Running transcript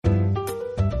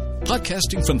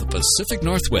Podcasting from the Pacific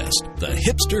Northwest, the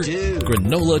hipster,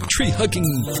 granola, tree-hugging,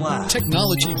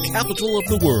 technology capital of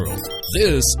the world.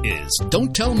 This is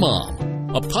Don't Tell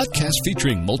Mom, a podcast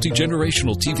featuring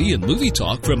multi-generational TV and movie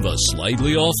talk from the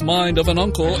slightly off mind of an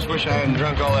uncle. I just wish I hadn't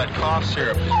drunk all that cough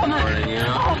syrup this morning, you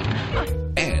know?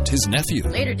 And his nephew.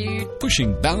 Later, dude.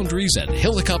 Pushing boundaries and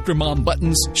helicopter mom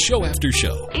buttons show after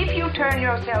show. If you turn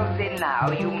yourselves in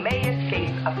now, you may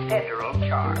escape a federal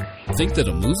charge. Think that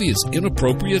a movie is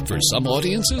inappropriate for some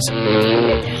audiences?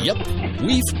 Yep,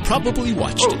 we've probably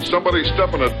watched it. Somebody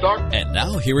stepping a duck? And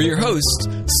now here are your hosts,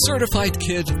 Certified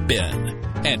Kid Ben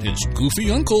and his goofy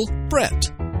uncle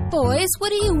Brett. Boys,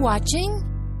 what are you watching?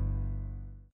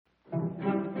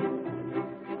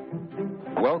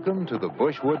 Welcome to the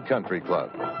Bushwood Country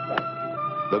Club.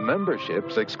 The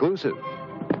membership's exclusive.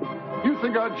 You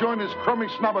think I'd join this crummy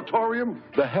snobatorium?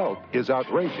 The help is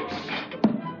outrageous.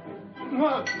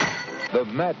 The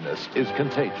madness is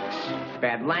contagious.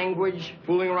 Bad language,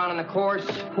 fooling around on the course,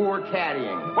 poor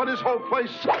caddying. But this whole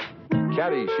place...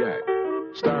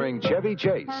 Caddyshack, starring Chevy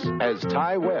Chase as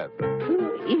Ty Webb.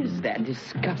 Who is that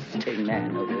disgusting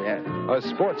man over there? A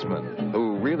sportsman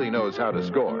who really knows how to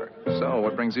score. So,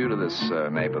 what brings you to this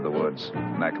nape of the woods,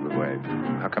 neck of the wave?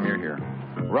 How come you're here?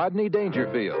 Rodney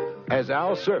Dangerfield as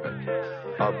Al Servant,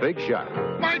 a big shot.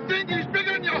 My dinghy's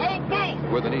bigger than your whole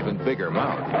boat! With an even bigger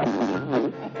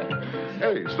mouth.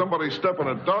 Hey, somebody stepping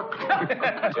a duck?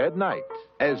 Ted Knight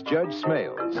as Judge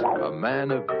Smales, a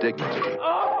man of dignity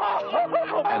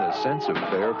and a sense of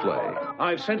fair play.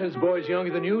 I've sentenced boys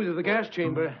younger than you to the gas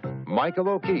chamber. Michael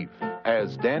O'Keefe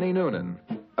as Danny Noonan,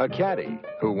 a caddy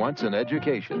who wants an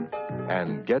education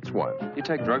and gets one. You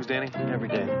take drugs, Danny? Every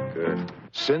day. Good.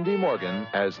 Cindy Morgan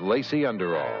as Lacey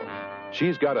Underall.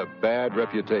 She's got a bad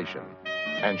reputation,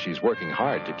 and she's working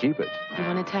hard to keep it. You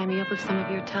want to tie me up with some of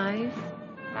your ties?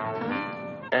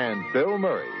 And Bill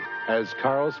Murray as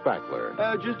Carl Spackler.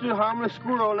 Just a harmless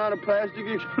squirrel, not a plastic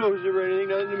explosive or anything,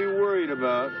 nothing to be worried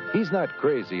about. He's not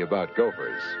crazy about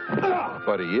gophers,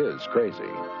 but he is crazy.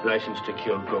 Licensed to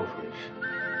kill gophers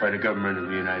by the government of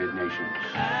the United Nations.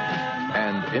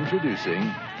 And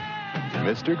introducing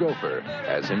Mr. Gopher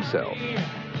as himself.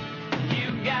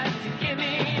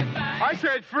 I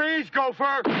said freeze,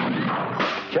 gopher!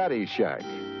 Caddyshack.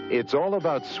 It's all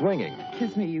about swinging.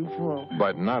 Kiss me, you fool.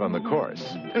 But not on the course.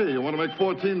 Hey, you want to make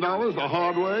 $14 the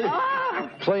hard way?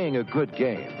 Playing a good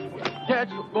game. That's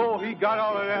the ball. He got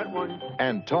all of that one.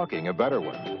 And talking a better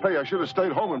one. Hey, I should have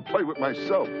stayed home and played with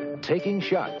myself. Taking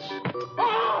shots.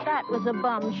 That was a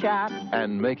bum shot.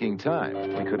 And making time.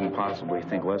 We couldn't possibly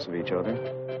think less of each other.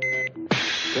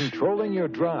 Controlling your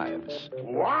drives.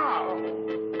 Wow!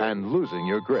 And losing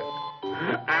your grip.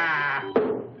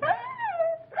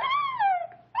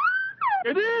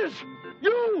 It is!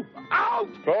 You! Out!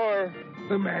 Score.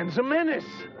 The man's a menace.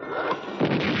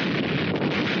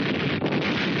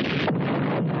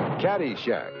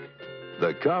 Caddyshack.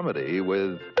 The comedy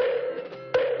with...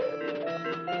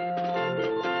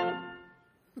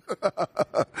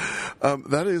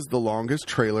 that is the longest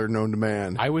trailer known to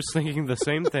man. I was thinking the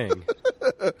same thing.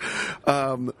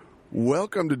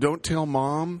 Welcome to Don't Tell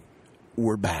Mom.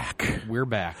 We're back. We're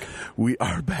back. We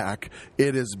are back.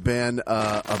 It has been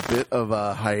a bit of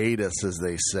a hiatus, as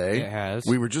they say. It has.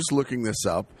 We were just looking this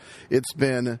up. It's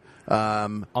been...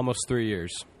 almost 3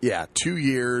 years. Yeah, 2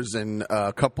 years and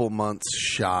a couple months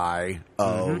shy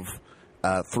of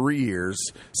 3 years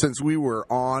since we were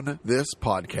on this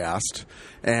podcast.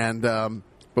 And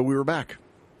but we were back.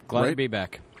 Glad to be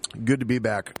back. Good to be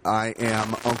back. I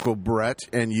am Uncle Brett,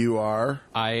 and you are?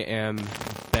 I am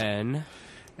Ben.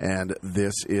 And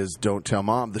this is Don't Tell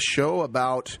Mom, the show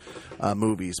about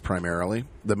movies primarily,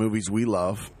 the movies we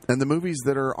love, and the movies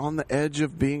that are on the edge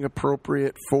of being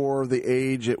appropriate for the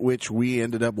age at which we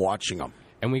ended up watching them.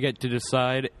 And we get to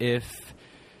decide if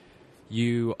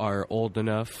you are old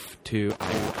enough to,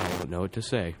 I don't know what to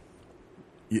say.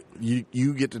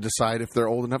 You get to decide if they're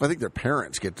old enough. I think their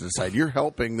parents get to decide. You're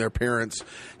helping their parents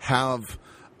have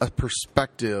a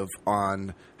perspective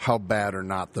on how bad or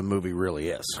not the movie really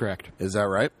is. Correct. Is that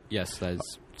right? Yes, that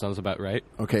sounds about right.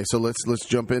 Okay, so let's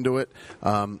jump into it.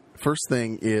 First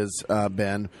thing is,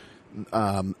 Ben,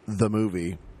 the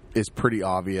movie is pretty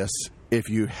obvious. If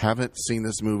you haven't seen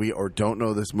this movie or don't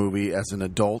know this movie as an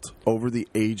adult over the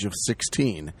age of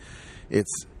 16,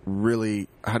 it's really,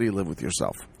 how do you live with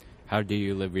yourself? How do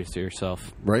you live with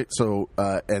yourself? Right, so,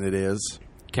 and it is...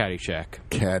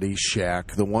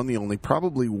 Caddyshack. The one, the only,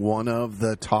 probably one of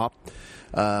the top,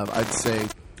 I'd say,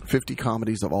 50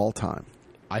 comedies of all time.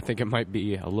 I think it might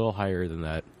be a little higher than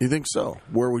that. You think so?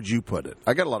 Where would you put it?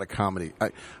 I got a lot of comedy.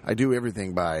 I do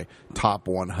everything by top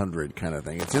 100 kind of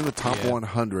thing. It's in the top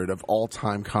 100 of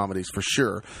all-time comedies for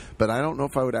sure, but I don't know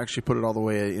if I would actually put it all the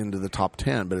way into the top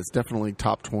 10, but it's definitely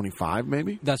top 25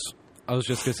 maybe? I was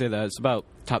just going to say that. It's about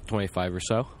top 25 or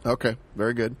so. Okay,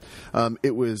 very good.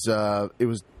 It was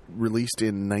released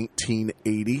in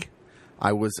 1980.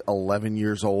 I was 11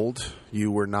 years old.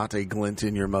 You were not a glint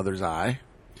in your mother's eye.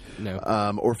 No.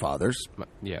 Or father's.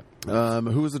 Yeah.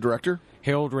 Who was the director?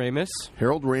 Harold Ramis.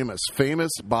 Harold Ramis,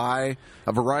 famous by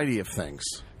a variety of things.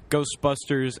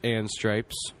 Ghostbusters and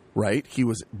Stripes. Right. He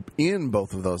was in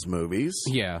both of those movies.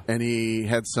 Yeah. And he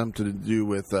had something to do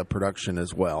with production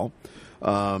as well.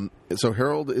 So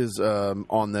Harold is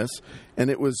on this, and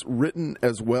it was written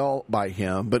as well by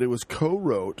him, but it was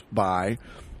co-wrote by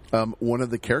one of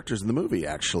the characters in the movie,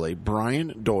 actually,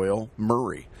 Brian Doyle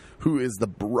Murray, who is the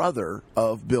brother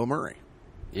of Bill Murray.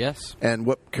 Yes. And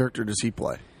what character does he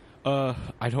play?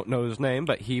 I don't know his name,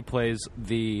 but he plays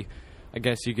I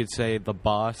guess you could say, the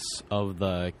boss of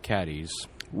the caddies.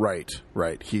 Right.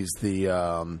 He's the,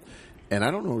 and I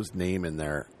don't know his name in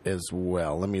there as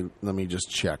well. Let me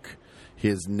just check.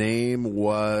 His name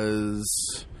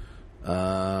was,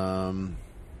 Lou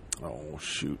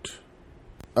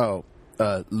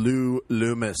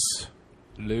Loomis.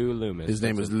 Lou Loomis. His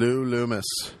name is Lou Loomis.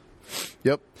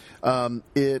 Yep.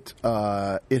 It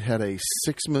had a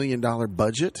 $6 million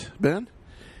budget, Ben,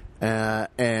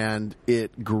 and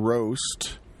it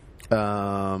grossed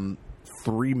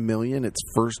 $3 million its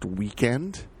first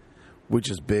weekend,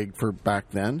 which is big for back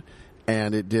then.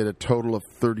 And it did a total of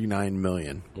 $39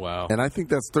 million. Wow. And I think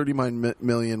that's $39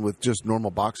 million with just normal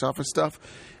box office stuff.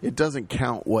 It doesn't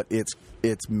count what it's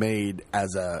made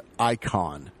as a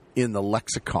icon in the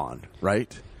lexicon,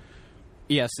 right?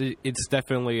 Yes, it's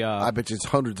definitely... I bet you it's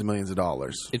hundreds of millions of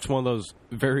dollars. It's one of those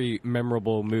very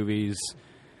memorable movies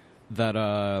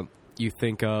that you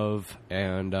think of,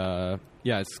 and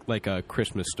it's like a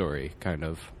Christmas Story, kind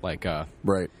of.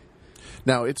 Right.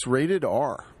 Now, it's rated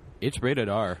R. It's rated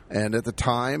R. And at the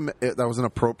time, that was an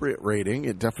appropriate rating.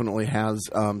 It definitely has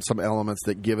some elements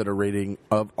that give it a rating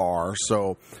of R.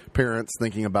 So parents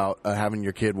thinking about having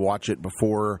your kid watch it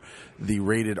before the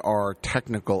rated R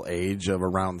technical age of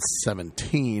around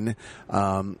 17,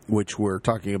 which we're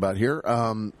talking about here,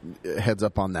 heads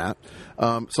up on that.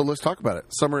 So let's talk about it.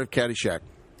 Summary of Caddyshack.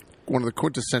 One of the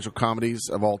quintessential comedies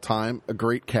of all time. A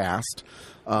great cast.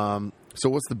 So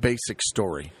what's the basic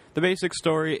story? The basic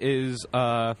story is...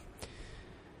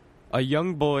 a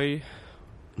young man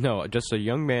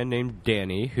named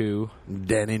Danny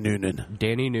Danny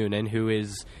Noonan, who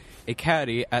is a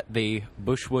caddy at the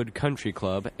Bushwood Country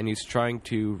Club, and he's trying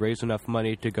to raise enough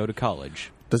money to go to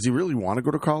college. Does he really want to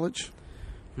go to college?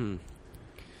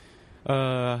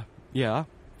 Yeah,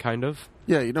 kind of.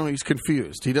 Yeah, he's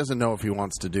confused. He doesn't know if he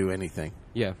wants to do anything.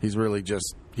 Yeah. He's really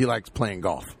he likes playing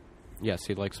golf. Yes,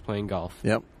 he likes playing golf.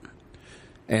 Yep.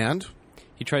 And?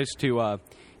 He tries to,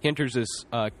 he enters this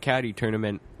caddy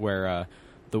tournament where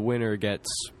the winner gets,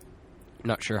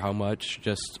 not sure how much,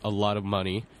 just a lot of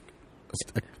money.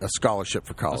 A scholarship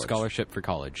for college. A scholarship for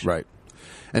college. Right.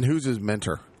 And who's his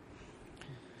mentor?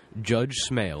 Judge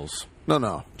Smales.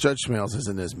 No. Judge Smales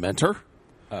isn't his mentor.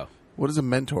 Oh. What is a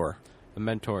mentor? A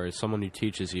mentor is someone who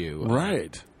teaches you.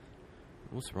 Right.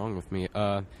 What's wrong with me?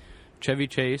 Chevy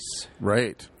Chase.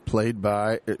 Right. Played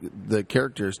by... the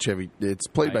character is Chevy... It's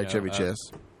played by Chevy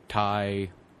Chase. Ty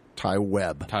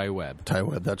Webb. Ty Webb,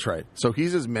 that's right. So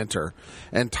he's his mentor.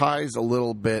 And Ty's a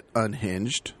little bit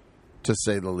unhinged, to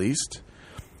say the least.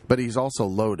 But he's also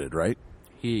loaded, right?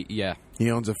 He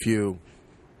owns a few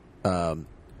lumber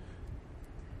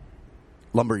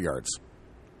yards.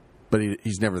 But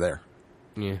he's never there.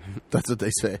 Yeah. That's what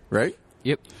they say, right?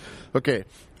 Yep. Okay.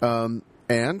 And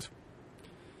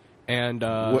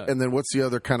then what's the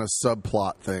other kind of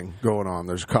subplot thing going on?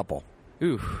 There's a couple.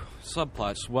 Ooh,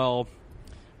 subplots. Well,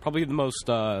 probably the most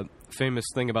famous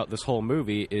thing about this whole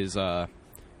movie is the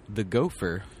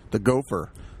gopher. The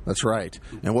gopher. That's right.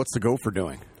 And what's the gopher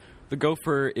doing? The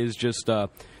gopher is just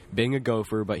being a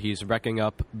gopher, but he's wrecking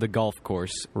up the golf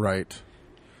course. Right.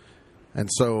 And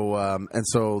so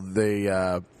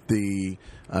the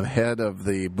head of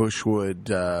the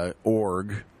Bushwood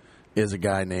org is a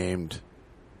guy named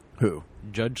who?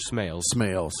 Judge Smales.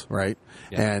 Smales, right?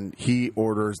 Yeah. And he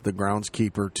orders the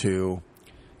groundskeeper to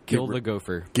kill the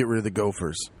gopher. Get rid of the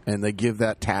gophers. And they give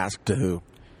that task to who?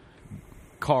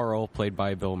 Carl, played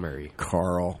by Bill Murray.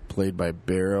 Carl, played by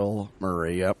Bill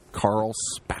Murray. Yep. Carl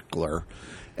Spackler.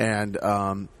 And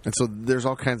so there's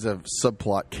all kinds of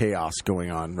subplot chaos going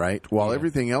on, right? While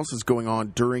everything else is going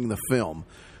on during the film,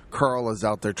 Carl is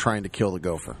out there trying to kill the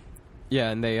gopher. Yeah,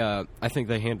 and I think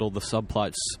they handled the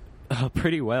subplots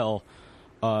pretty well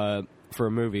for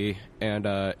a movie, and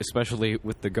especially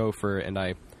with the gopher. And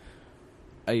I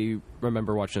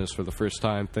remember watching this for the first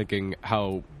time, thinking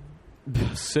how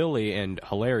silly and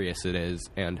hilarious it is,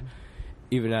 and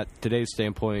even at today's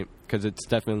standpoint, because it's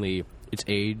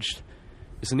aged.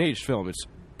 It's an aged film. It's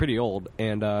pretty old,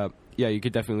 and yeah, you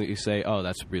could definitely say, "Oh,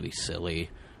 that's really silly,"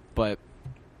 but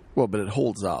it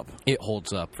holds up. It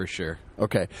holds up for sure.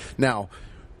 Okay, now,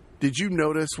 did you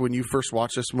notice when you first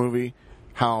watched this movie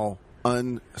how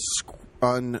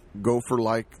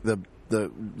un-gopher-like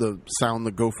the sound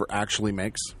the gopher actually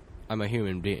makes? I'm a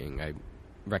human being. I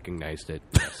recognized it.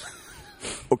 Yes.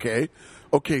 Okay,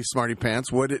 Smarty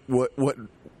Pants. What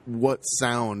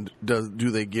sound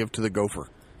do they give to the gopher?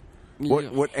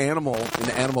 What animal in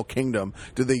the animal kingdom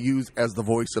do they use as the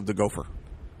voice of the gopher?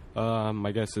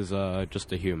 My guess is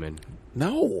just a human.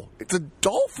 No, it's a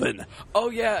dolphin. Oh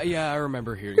yeah, I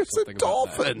remember hearing something about that.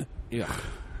 It's a dolphin. Yeah,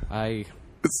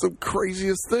 It's the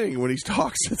craziest thing when he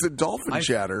talks. It's a dolphin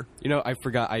chatter. I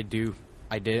forgot. I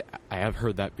have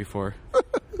heard that before.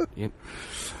 Yep.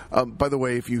 By the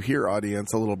way, if you hear,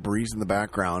 audience, a little breeze in the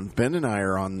background, Ben and I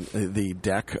are on the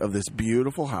deck of this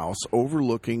beautiful house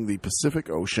overlooking the Pacific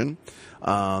Ocean,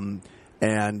 and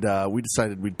we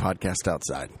decided we'd podcast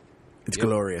outside. It's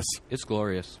glorious. It's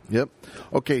glorious. Yep.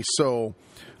 Okay, so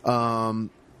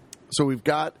we've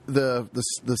got the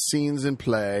scenes in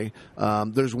play.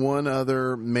 There's one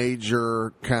other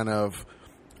major kind of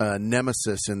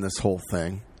nemesis in this whole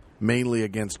thing, mainly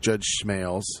against Judge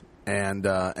Schmales and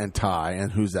Ty.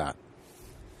 And who's that?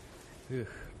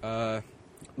 Let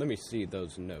me see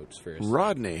those notes first.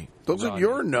 Rodney. Those are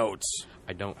your notes.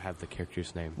 I don't have the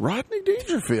character's name. Rodney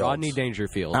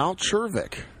Dangerfield. Al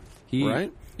Chervik.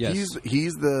 Right? Yes.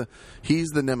 He's the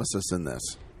nemesis in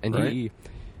this. And right? He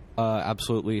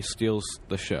absolutely steals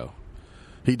the show.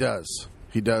 He does.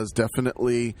 He does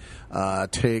definitely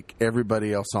take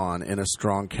everybody else on in a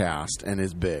strong cast and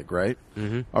is big, right?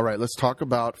 Mm-hmm. All right, let's talk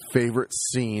about favorite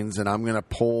scenes, and I'm going to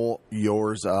pull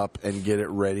yours up and get it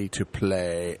ready to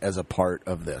play as a part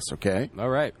of this, okay? All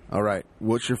right.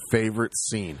 What's your favorite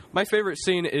scene? My favorite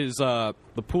scene is the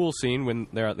pool scene when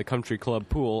they're at the country club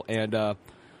pool, and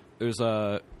there's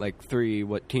three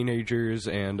teenagers,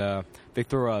 and they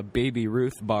throw a Baby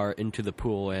Ruth bar into the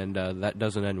pool, and that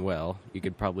doesn't end well. You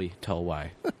could probably tell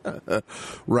why.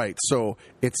 Right. So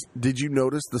did you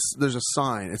notice this? There's a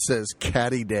sign. It says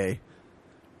Caddy Day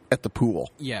at the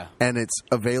pool. Yeah. And it's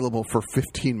available for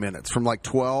 15 minutes, from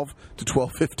 12 to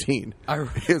 12:15.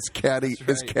 It's caddy. Right.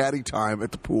 It's caddy time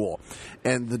at the pool,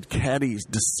 and the caddies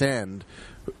descend.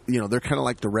 They're kind of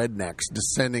like the rednecks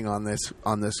descending on this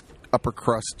upper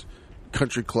crust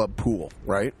country club pool,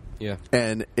 right? Yeah.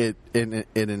 And it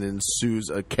ensues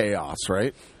a chaos,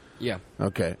 right? Yeah.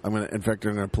 Okay. I'm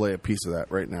gonna play a piece of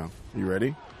that right now. You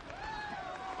ready?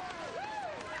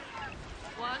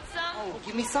 Want some? Oh,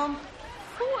 give me some.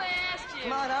 Who asked you?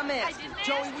 Come on, I'm in. I didn't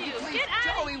Joey, ask would you. you please? Get out.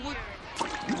 Joey, would.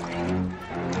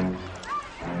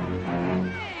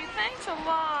 Hey, thanks a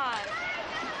lot.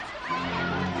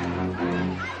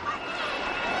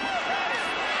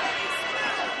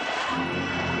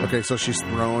 Okay, so she's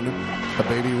thrown a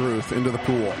Baby Ruth into the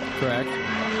pool. Correct.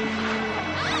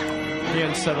 The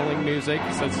unsettling music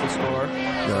sets the score. All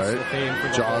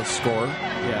right. Jaws score.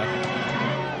 Yeah.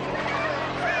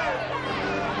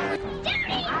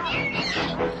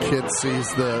 Kid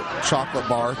sees the chocolate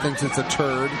bar, thinks it's a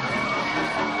turd. Don't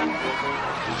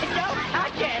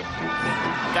touch it.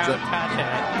 Don't touch it.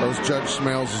 That was Judge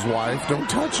Schmales' wife. Don't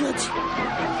touch it.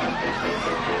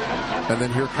 And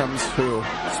then here comes who?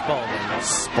 Spaulding.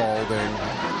 Spaulding,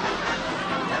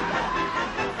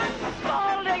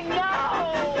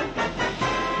 no!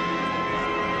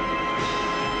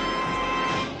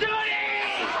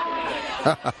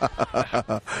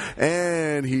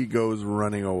 And he goes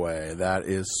running away. That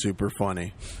is super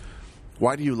funny.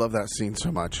 Why do you love that scene so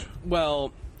much?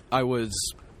 Well, I was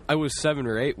 7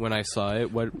 or 8 when I saw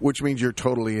it. Which means you're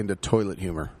totally into toilet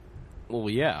humor. Well,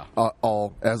 yeah.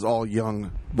 All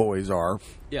young boys are.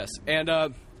 Yes, and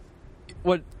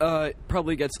what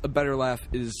probably gets a better laugh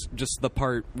is just the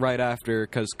part right after,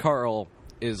 because Carl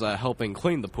is helping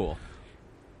clean the pool.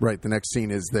 Right, the next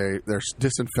scene is they're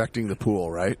disinfecting the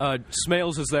pool, right?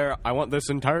 Smales is there. I want this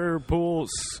entire pool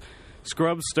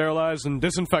scrubbed, sterilized, and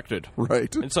disinfected.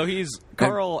 Right. And so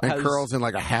Carl's in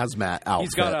like a hazmat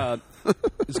outfit.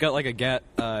 He's got like a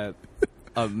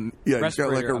yeah, he's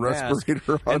got like a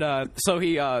respirator on. And so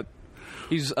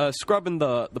he's scrubbing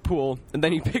the pool, and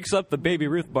then he picks up the Baby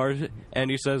Ruth bar,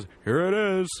 and he says, "Here it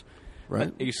is."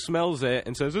 right? He smells it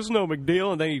and says, "This is no big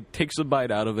deal," and then he takes a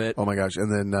bite out of it. Oh my gosh!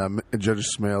 And then Judge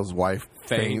Smale's wife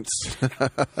faints.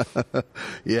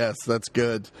 Yes, that's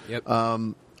good. Yep.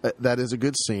 That is a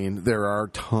good scene. There are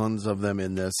tons of them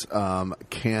in this.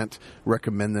 Can't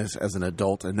recommend this as an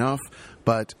adult enough,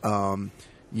 but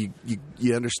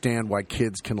you understand why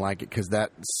kids can like it, because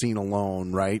that scene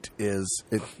alone, right, is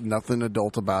nothing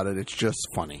adult about it. It's just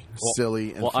funny,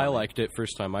 silly, and funny. I liked it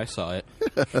first time I saw it.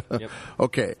 Yep.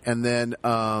 Okay, and then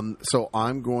so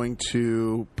I'm going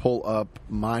to pull up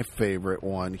my favorite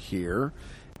one here.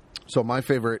 So my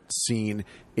favorite scene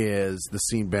is the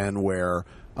scene, Ben, where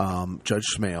Judge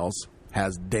Smales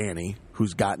has Danny,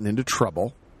 who's gotten into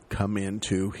trouble, come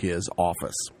into his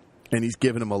office, and he's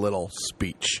giving him a little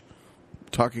speech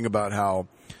talking about how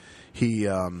he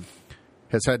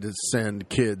has had to send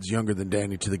kids younger than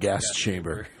Danny to the gas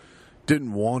chamber.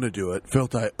 Didn't want to do it.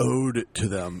 Felt I owed it to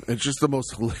them. It's just the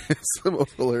most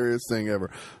hilarious thing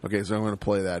ever. Okay, so I'm going to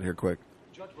play that here quick.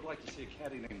 The judge would like to see a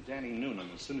caddy named Danny Noonan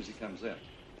as soon as he comes in.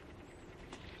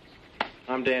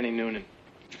 I'm Danny Noonan.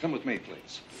 Would you come with me,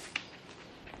 please?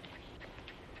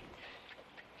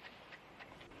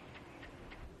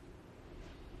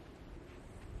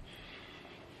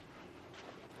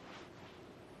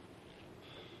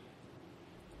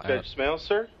 Judge Smales,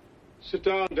 sir? Sit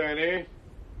down, Danny.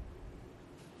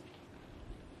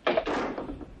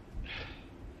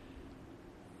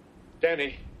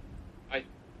 Danny, I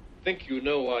think you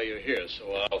know why you're here,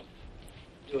 so I'll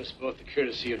do us both the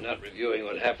courtesy of not reviewing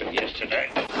what happened yesterday.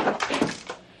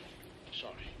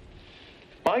 Sorry.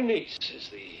 My niece is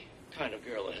the kind of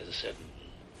girl that has a certain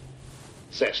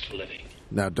zest for living.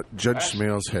 Now, Judge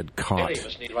Smales had caught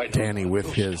Danny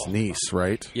with his niece,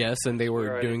 right? Yes, and they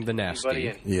were doing the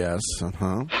nasty. Yes,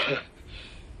 uh-huh.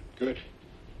 Good.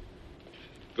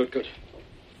 Good.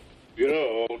 You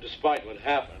know, despite what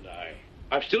happened,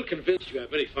 I'm still convinced you have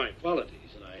very fine qualities,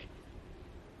 and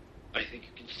I think you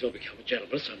can still become a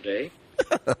gentleman someday.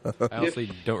 I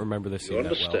honestly don't remember this scene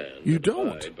that well. You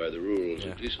don't? By the rules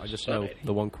of decent I just society. know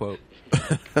the one quote.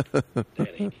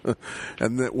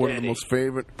 And one of the most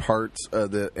favorite parts of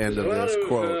the end of this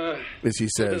quote is he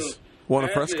says, "Want a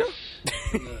fresca?"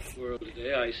 In the world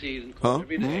today, I see it in court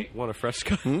every day. Want a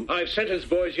fresca? I've sentenced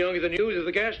boys younger than you to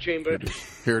the gas chamber.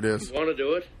 Here it is. Want to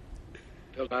do it?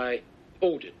 Because I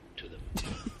owed it to them.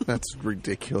 That's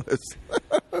ridiculous.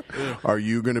 Are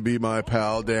you going to be my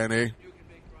pal, Danny?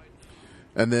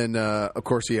 And then, of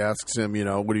course, he asks him,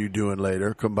 what are you doing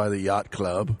later? Come by the yacht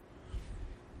club.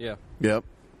 Yeah. Yep.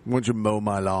 Why don't you mow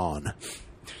my lawn?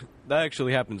 That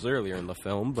actually happens earlier in the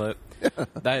film, but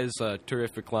that is a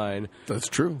terrific line. That's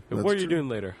true. What are you doing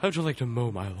later? How'd you like to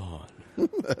mow my lawn?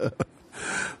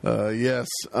 Yes.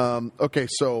 Okay,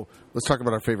 so let's talk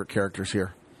about our favorite characters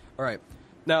here. All right.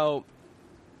 Now,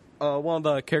 one of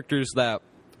the characters that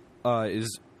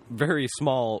is very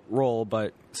small role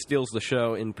but steals the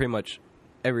show in pretty much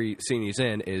every scene he's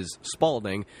in is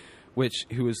Spaulding,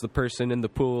 who is the person in the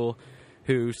pool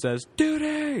who says,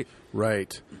 "Duty!"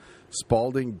 Right.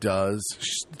 Spaulding does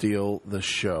steal the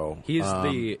show. He's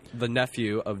the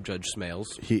nephew of Judge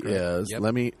Smales. He is. Yep.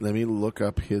 Let me look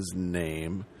up his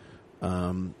name.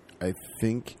 I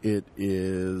think it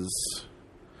is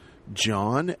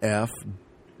John F.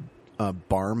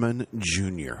 Barman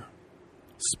Jr.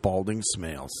 Spaulding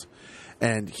Smales.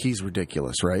 And he's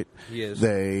ridiculous, right? He is.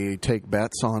 They take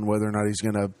bets on whether or not he's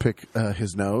going to pick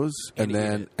his nose, and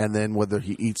then whether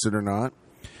he eats it or not.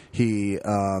 He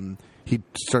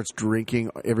starts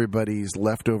drinking everybody's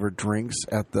leftover drinks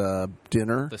at the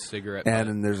dinner. The cigarette bet.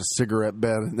 And there's a cigarette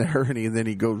bet in there, and then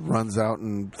he runs out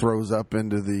and throws up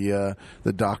into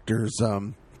the doctor's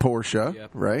Porsche, yep.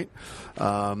 Right?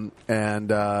 And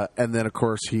then of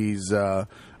course he's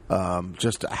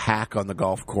just a hack on the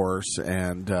golf course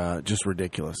and just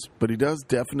ridiculous. But he does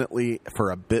definitely,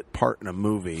 for a bit part in a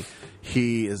movie,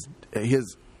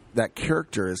 that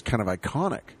character is kind of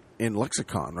iconic in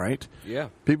lexicon, right? Yeah.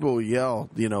 People yell,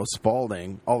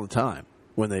 Spaulding all the time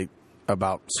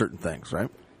about certain things, right?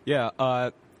 Yeah.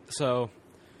 So,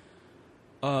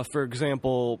 for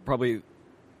example, probably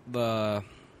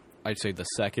I'd say the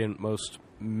second most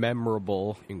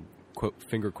memorable, in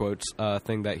finger quotes,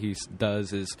 thing that he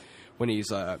does is when he's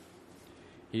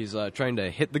trying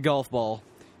to hit the golf ball,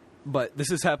 but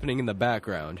this is happening in the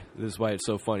background. This is why it's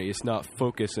so funny. It's not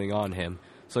focusing on him.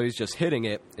 So he's just hitting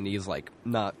it, and he's,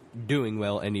 not doing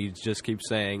well, and he just keeps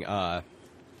saying,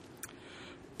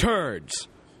 turds,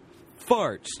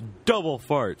 farts, double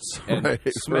farts. And right,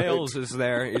 Smales is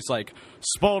there. He's like,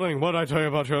 Spaulding, what'd I tell you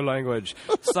about your language?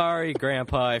 Sorry,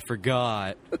 Grandpa, I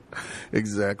forgot.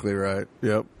 Exactly right.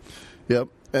 Yep.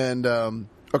 And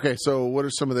Okay, so what are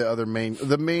some of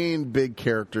the main big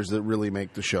characters that really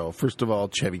make the show? First of all,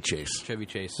 Chevy Chase. Chevy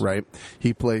Chase. Right?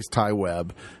 He plays Ty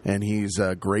Webb, and he's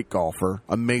a great golfer,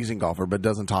 amazing golfer, but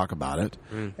doesn't talk about it.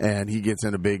 And he gets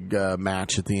in a big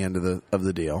match at the end of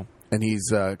the deal. And he's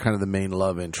kind of the main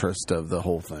love interest of the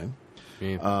whole thing.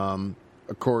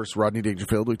 Of course, Rodney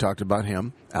Dangerfield, we talked about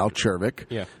him. Al Czervik.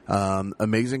 Yeah.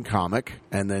 Amazing comic.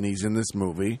 And then he's in this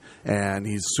movie. And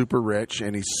he's super rich.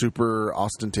 And he's super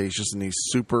ostentatious. And he's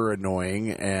super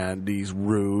annoying. And he's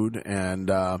rude. And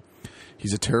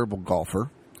he's a terrible golfer.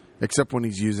 Except when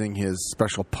he's using his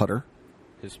special putter.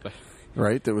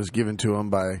 Right? That was given to him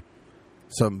by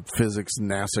some physics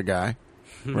NASA guy.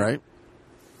 Right?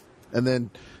 And then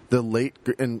the late...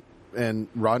 And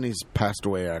Rodney's passed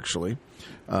away, actually.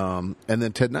 And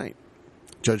then Ted Knight,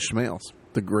 Judge Smales,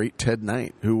 the great Ted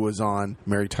Knight, who was on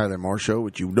Mary Tyler Moore Show,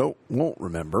 which you won't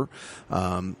remember.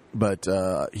 But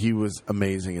he was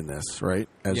amazing in this, right,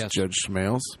 as Judge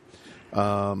Smales.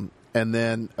 And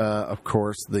then, of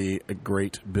course, the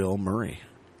great Bill Murray,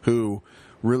 who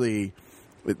really,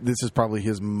 this is probably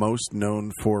his most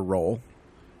known for role.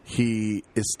 He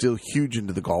is still huge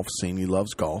into the golf scene. He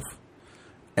loves golf.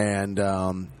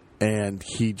 And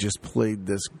he just played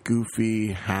this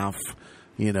goofy, half,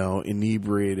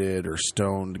 inebriated or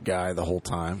stoned guy the whole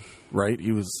time, right?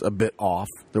 He was a bit off.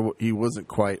 He wasn't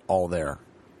quite all there.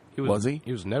 Was he?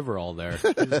 He was never all there. He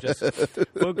was just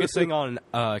focusing on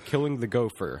killing the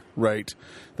gopher. Right.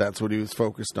 That's what he was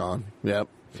focused on. Yep.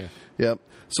 Yeah. Yep.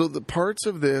 So the parts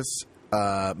of this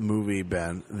movie,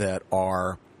 Ben, that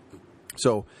are...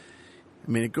 So,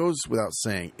 it goes without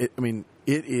saying. It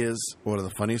is one of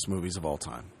the funniest movies of all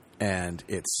time. And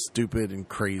it's stupid and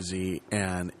crazy,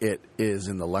 and it is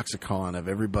in the lexicon of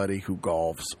everybody who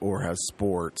golfs or has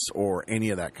sports or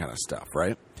any of that kind of stuff,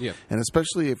 right? Yeah. And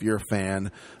especially if you're a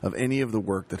fan of any of the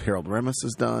work that Harold Ramis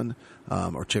has done,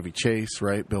 or Chevy Chase,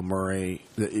 right? Bill Murray.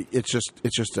 It's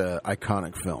just an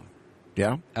iconic film.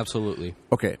 Yeah? Absolutely.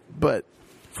 Okay, but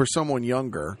for someone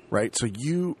younger, right? So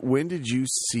when did you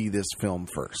see this film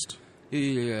first?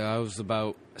 Yeah, I was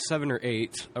about 7 or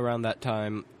 8 around that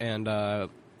time, and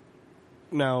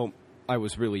now I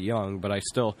was really young, but I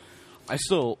still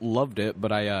loved it,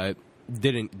 but I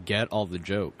didn't get all the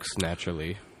jokes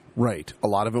naturally. Right, a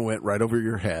lot of it went right over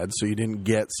your head, so you didn't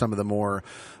get some of the more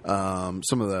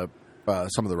some of the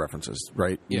references,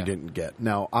 right? Yeah. You didn't get.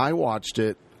 Now I watched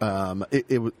it. I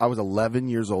was 11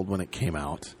 years old when it came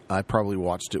out. I probably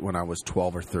watched it when I was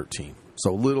 12 or 13,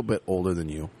 so a little bit older than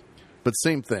you, but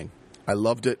same thing. I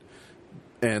loved it,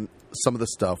 and some of the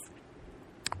stuff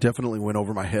definitely went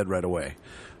over my head right away.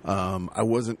 I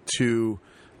wasn't too,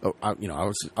 I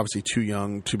was obviously too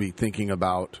young to be thinking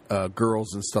about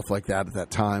girls and stuff like that at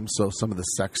that time. So some of the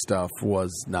sex stuff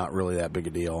was not really that big a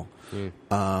deal.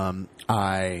 And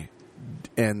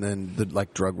then the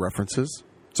drug references.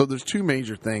 So there's two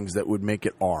major things that would make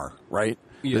it R, right?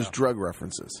 Yeah. There's drug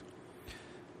references,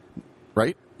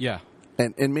 right? Yeah.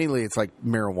 And mainly it's like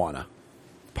marijuana,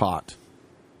 pot.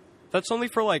 That's only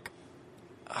for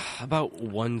about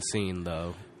one scene,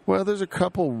 though. Well, there's a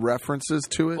couple references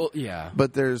to it. Well, yeah,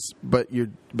 but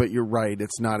you're right.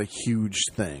 It's not a huge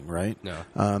thing, right? No.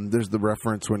 There's the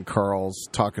reference when Carl's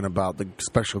talking about the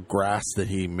special grass that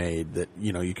he made that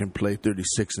you can play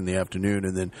 36 in the afternoon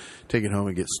and then take it home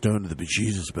and get stoned to the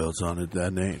bejesus belts on it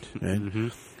that night. Right?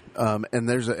 Mm-hmm. And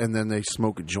then they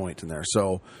smoke a joint in there.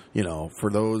 So for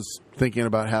those thinking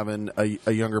about having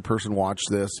a younger person watch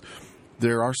this.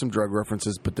 There are some drug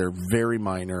references, but they're very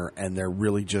minor, and they're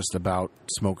really just about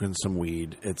smoking some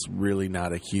weed. It's really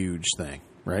not a huge thing,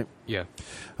 right? Yeah.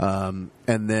 And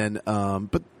then,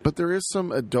 but there is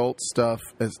some adult stuff.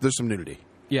 There's some nudity.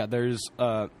 Yeah, there's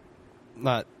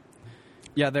not.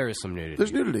 Yeah, there is some nudity.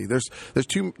 There's nudity.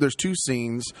 There's two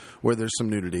scenes where there's some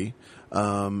nudity,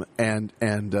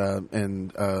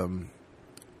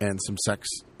 and some sex,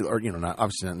 or not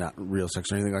obviously not real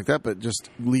sex or anything like that, but just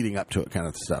leading up to it, kind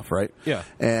of stuff, right? Yeah.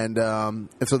 And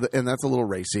so that's a little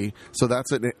racy. So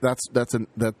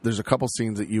there's a couple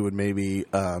scenes that you would maybe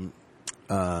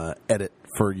edit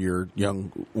for your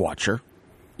young watcher.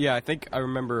 Yeah, I think I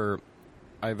remember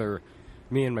either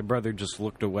me and my brother just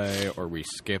looked away, or we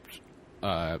skipped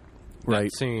that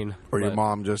scene, or your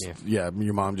mom just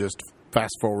your mom just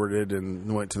fast forwarded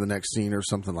and went to the next scene or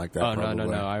something like that. Oh,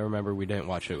 no. I remember we didn't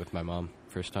watch it with my mom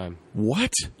first time.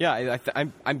 What? Yeah,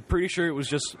 I'm pretty sure it was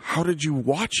just... How did you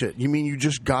watch it? You mean you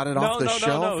just got it off the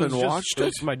shelf and watched it?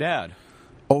 It's my dad.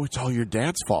 Oh, it's all your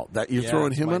dad's fault. That you're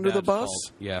throwing him under the bus?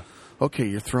 Fault. Yeah. Okay,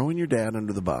 you're throwing your dad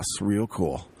under the bus. Real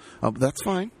cool. That's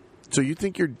fine. So you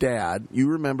think you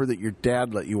remember that your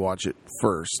dad let you watch it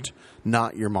first,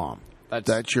 not your mom.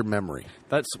 That's your memory.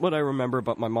 That's what I remember,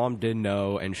 but my mom did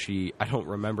know, and I don't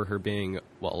remember her being,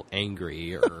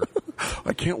 angry or...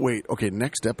 I can't wait. Okay,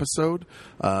 next episode,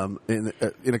 in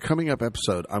a coming up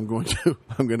episode, I'm going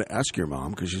to ask your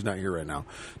mom, because she's not here right now,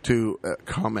 to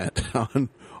comment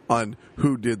on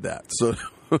who did that, so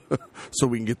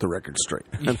we can get the record straight.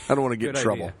 I don't want to get in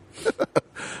trouble.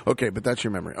 Okay, but that's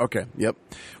your memory. Okay, yep.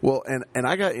 Well, and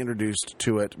I got introduced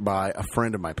to it by a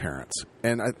friend of my parents,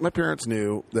 and my parents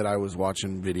knew that I was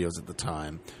watching videos at the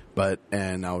time,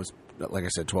 and I was, like I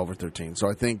said, 12 or 13. So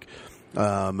I think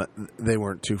they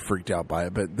weren't too freaked out by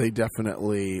it, but they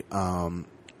definitely.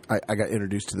 I got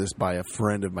introduced to this by a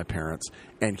friend of my parents,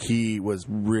 and he was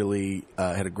really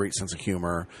had a great sense of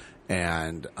humor.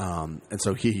 And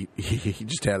so he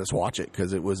just had us watch it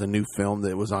because it was a new film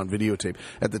that was on videotape.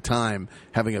 At the time,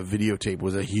 having a videotape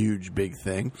was a huge, big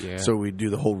thing. Yeah. So we'd do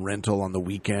the whole rental on the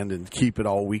weekend and keep it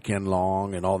all weekend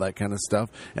long and all that kind of stuff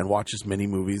and watch as many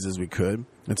movies as we could.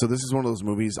 And so this is one of those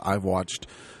movies I've watched.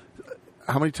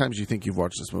 How many times do you think you've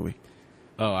watched this movie?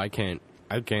 Oh, I can't.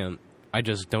 I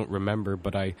just don't remember,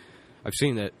 but I've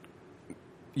seen it,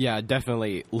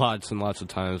 definitely lots and lots of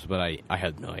times, but I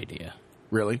had no idea.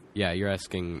 Really? Yeah, you're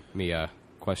asking me a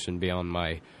question beyond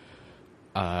my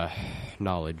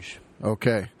knowledge.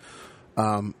 Okay.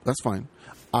 That's fine.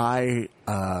 I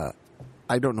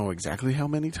don't know exactly how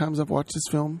many times I've watched this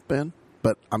film, Ben,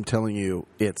 but I'm telling you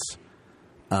it's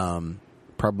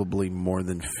probably more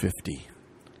than 50.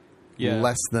 Yeah.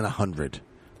 Less than 100.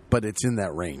 But it's in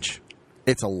that range.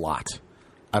 It's a lot.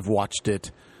 I've watched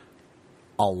it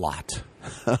a lot.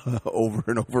 Over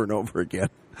and over and over again.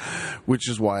 Which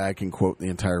is why I can quote the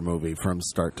entire movie from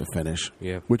start to finish.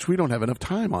 Yeah. Which we don't have enough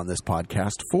time on this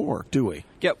podcast for, do we?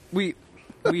 Yeah, we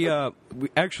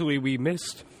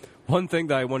missed one thing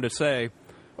that I wanted to say.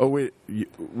 Oh, wait.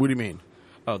 What do you mean?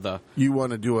 Oh, You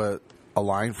want to do a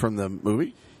line from the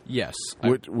movie? Yes.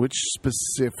 Which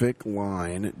specific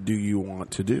line do you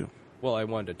want to do? Well, I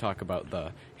wanted to talk about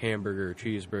the hamburger,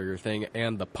 cheeseburger thing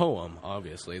and the poem,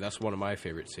 obviously. That's one of my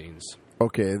favorite scenes.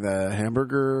 Okay, the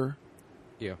hamburger...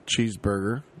 Yeah.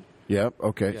 Cheeseburger. Yep.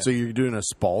 Okay. Yeah. So you're doing a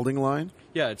Spalding line?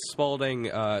 Yeah, it's Spalding.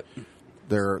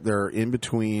 They're in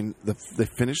between. They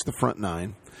finish the front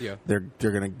nine. Yeah. They're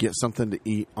going to get something to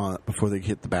eat on before they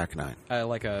hit the back nine.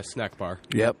 Like a snack bar.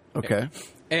 Yep. Okay.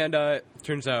 And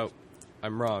turns out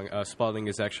I'm wrong. Spalding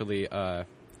is actually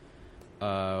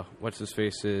what's his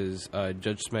face's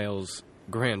Judge Smails'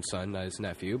 grandson, not his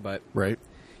nephew, but right.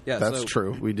 Yeah, that's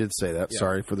true. We did say that. Yeah.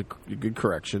 Sorry for the good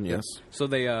correction. Yes. So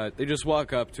they just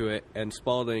walk up to it, and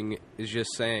Spalding is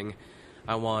just saying,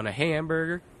 "I want a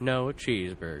hamburger, no a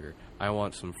cheeseburger. I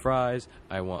want some fries.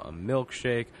 I want a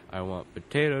milkshake. I want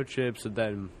potato chips." And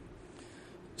then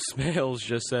Smails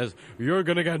just says, "You're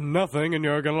gonna get nothing, and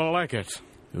you're gonna like it."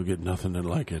 You'll get nothing and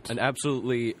like it. An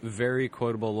absolutely very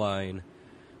quotable line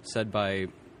said by a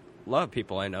lot of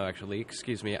people I know. Actually,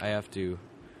 excuse me, I have to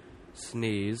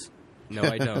sneeze. No,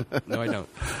 I don't. No, I don't.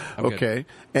 I'm okay.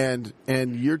 Good.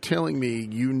 And you're telling me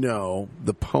you know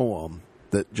the poem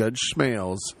that Judge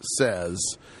Smails says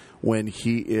when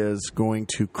he is going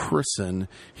to christen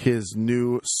his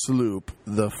new sloop,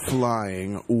 the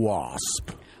Flying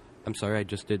Wasp. I'm sorry, I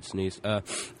just did sneeze.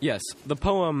 Yes, the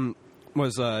poem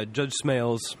was Judge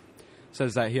Smails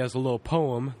says that he has a little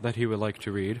poem that he would like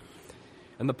to read.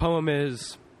 And the poem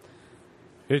is,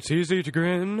 "It's easy to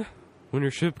grin when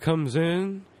your ship comes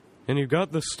in, and you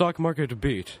got the stock market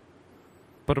beat.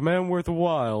 But a man worth a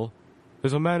while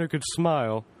is a man who could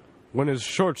smile when his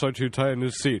shorts are too tight in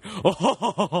his seat."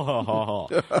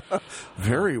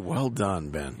 Very well done,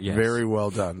 Ben. Yes. Very well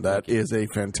done. That is a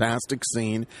fantastic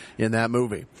scene in that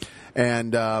movie.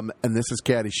 And this is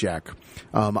Caddyshack.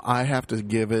 I have to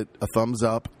give it a thumbs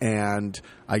up, and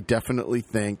I definitely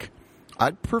think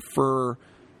I'd prefer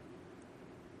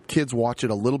kids watch it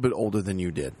a little bit older than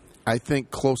you did. I think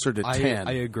closer to 10.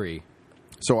 I agree.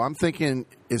 So I'm thinking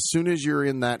as soon as you're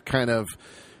in that kind of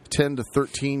 10 to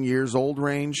 13 years old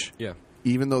range, yeah.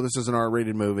 Even though this is an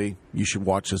R-rated movie, you should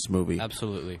watch this movie.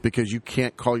 Absolutely. Because you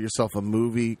can't call yourself a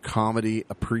movie comedy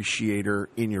appreciator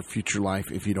in your future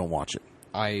life if you don't watch it.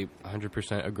 I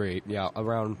 100% agree. Yeah,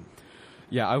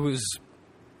 I was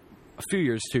a few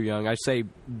years too young. I'd say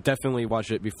definitely watch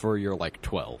it before you're like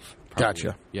 12. Probably.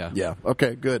 Gotcha. Yeah.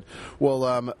 Okay, good.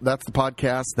 Well, that's the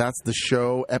podcast. That's the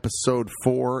show, episode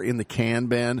 4 in the can,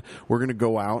 Ben. We're going to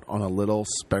go out on a little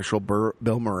special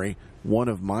Bill Murray, one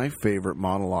of my favorite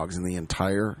monologues in the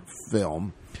entire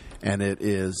film, and it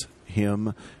is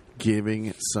him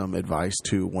giving some advice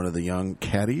to one of the young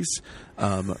caddies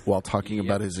while talking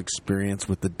about his experience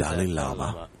with the Dalai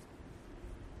Lama.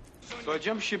 So I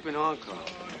jumped ship in Hong Kong.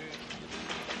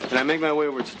 And I make my way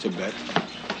over to Tibet.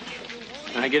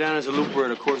 And I get on as a looper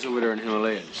at a course over there in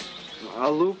Himalayas.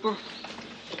 A looper?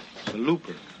 A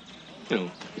looper. You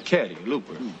know, a caddy, a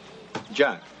looper.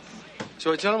 Jack.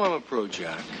 So I tell them I'm a pro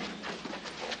Jack.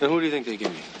 And who do you think they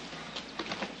give me?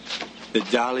 The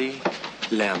Dalai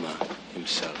Lama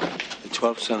himself. The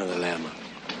 12th son of the Lama.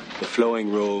 The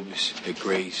flowing robes, the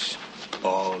grace,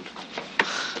 bald.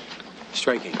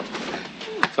 Striking.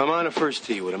 So I'm on the first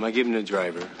tee with him. I give him the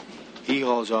driver. He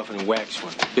hauls off and whacks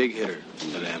one. Big hitter,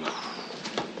 the Lama.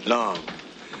 Long.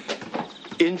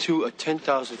 Into a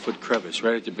 10,000-foot crevice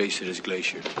right at the base of this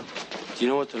glacier. Do you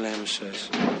know what the Lama says?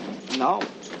 No.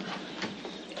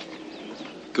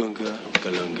 Gunga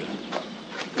Galunga.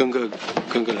 Gunga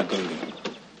Gunga Gunga.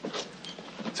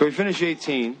 So we finish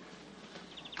 18, and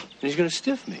he's going to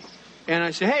stiff me. And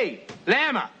I say, hey,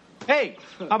 Lama, hey,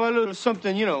 how about a little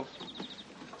something, you know,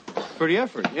 for the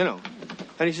effort, you know.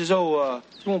 And he says, there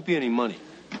won't be any money.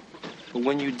 But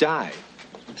when you die,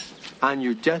 on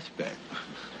your deathbed,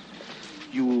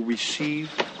 you will receive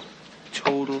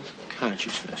total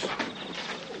consciousness.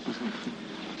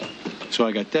 So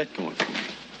I got that going for me,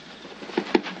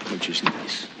 which is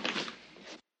nice.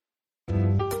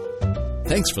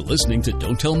 Thanks for listening to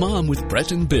Don't Tell Mom with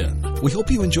Brett and Ben. We hope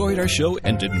you enjoyed our show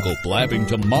and didn't go blabbing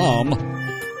to Mom.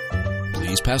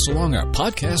 Please pass along our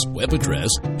podcast web address,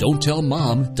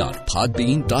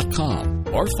 don'ttellmom.podbean.com,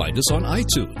 or find us on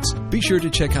iTunes. Be sure to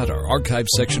check out our archive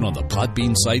section on the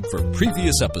Podbean site for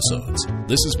previous episodes.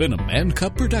 This has been a Man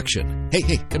Cup production.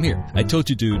 Hey, come here. I told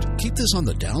you, dude, keep this on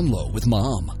the down low with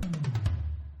Mom.